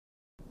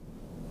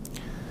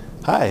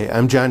Hi,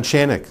 I'm John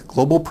Schannach,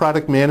 Global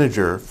Product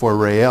Manager for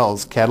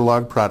Reell's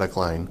catalog product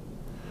line.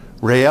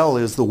 Reell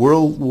is the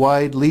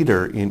worldwide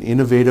leader in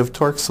innovative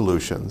torque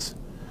solutions,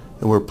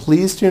 and we're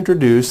pleased to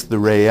introduce the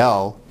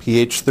Reell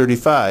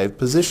PH35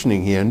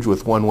 Positioning Hinge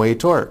with one-way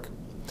torque.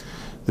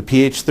 The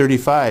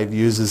PH35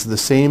 uses the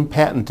same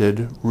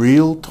patented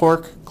Reell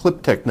torque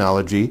clip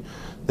technology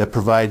that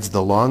provides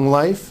the long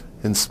life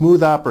and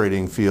smooth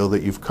operating feel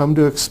that you've come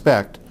to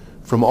expect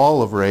from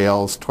all of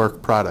Reell's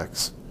torque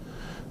products.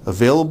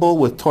 Available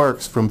with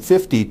torques from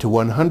 50 to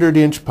 100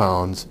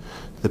 inch-pounds,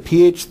 the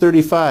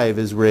PH35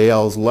 is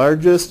Reell's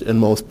largest and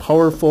most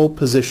powerful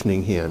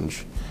positioning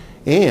hinge.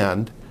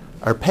 And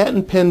our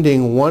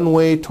patent-pending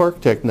one-way torque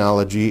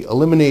technology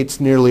eliminates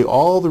nearly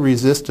all the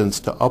resistance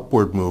to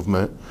upward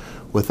movement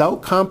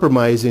without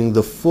compromising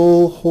the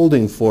full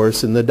holding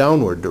force in the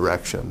downward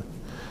direction.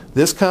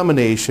 This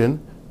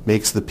combination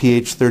makes the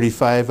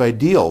PH35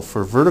 ideal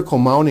for vertical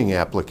mounting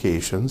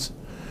applications,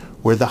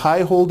 where the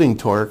high holding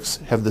torques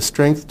have the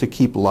strength to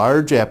keep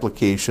large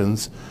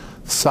applications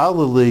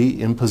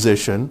solidly in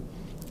position,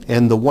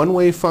 and the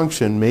one-way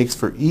function makes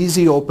for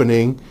easy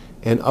opening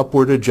and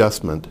upward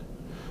adjustment.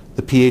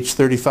 The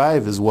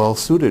PH35 is well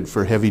suited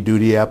for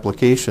heavy-duty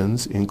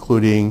applications,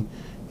 including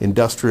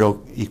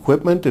industrial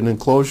equipment and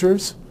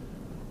enclosures,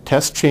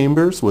 test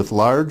chambers with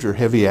large or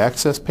heavy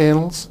access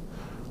panels,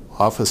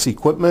 office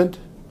equipment,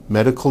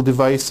 medical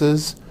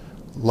devices,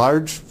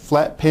 large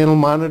flat panel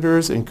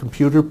monitors, and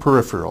computer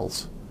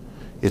peripherals.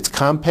 Its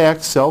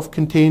compact,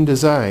 self-contained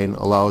design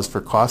allows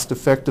for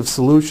cost-effective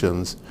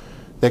solutions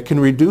that can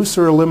reduce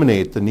or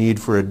eliminate the need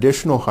for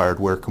additional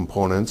hardware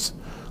components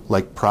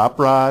like prop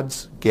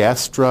rods, gas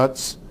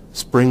struts,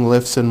 spring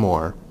lifts, and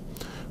more.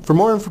 For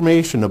more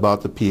information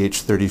about the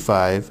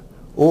PH35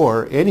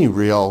 or any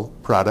Reell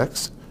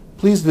products,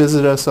 please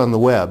visit us on the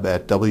web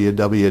at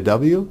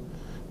www.reell.com.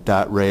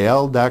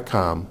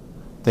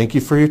 Thank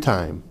you for your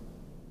time.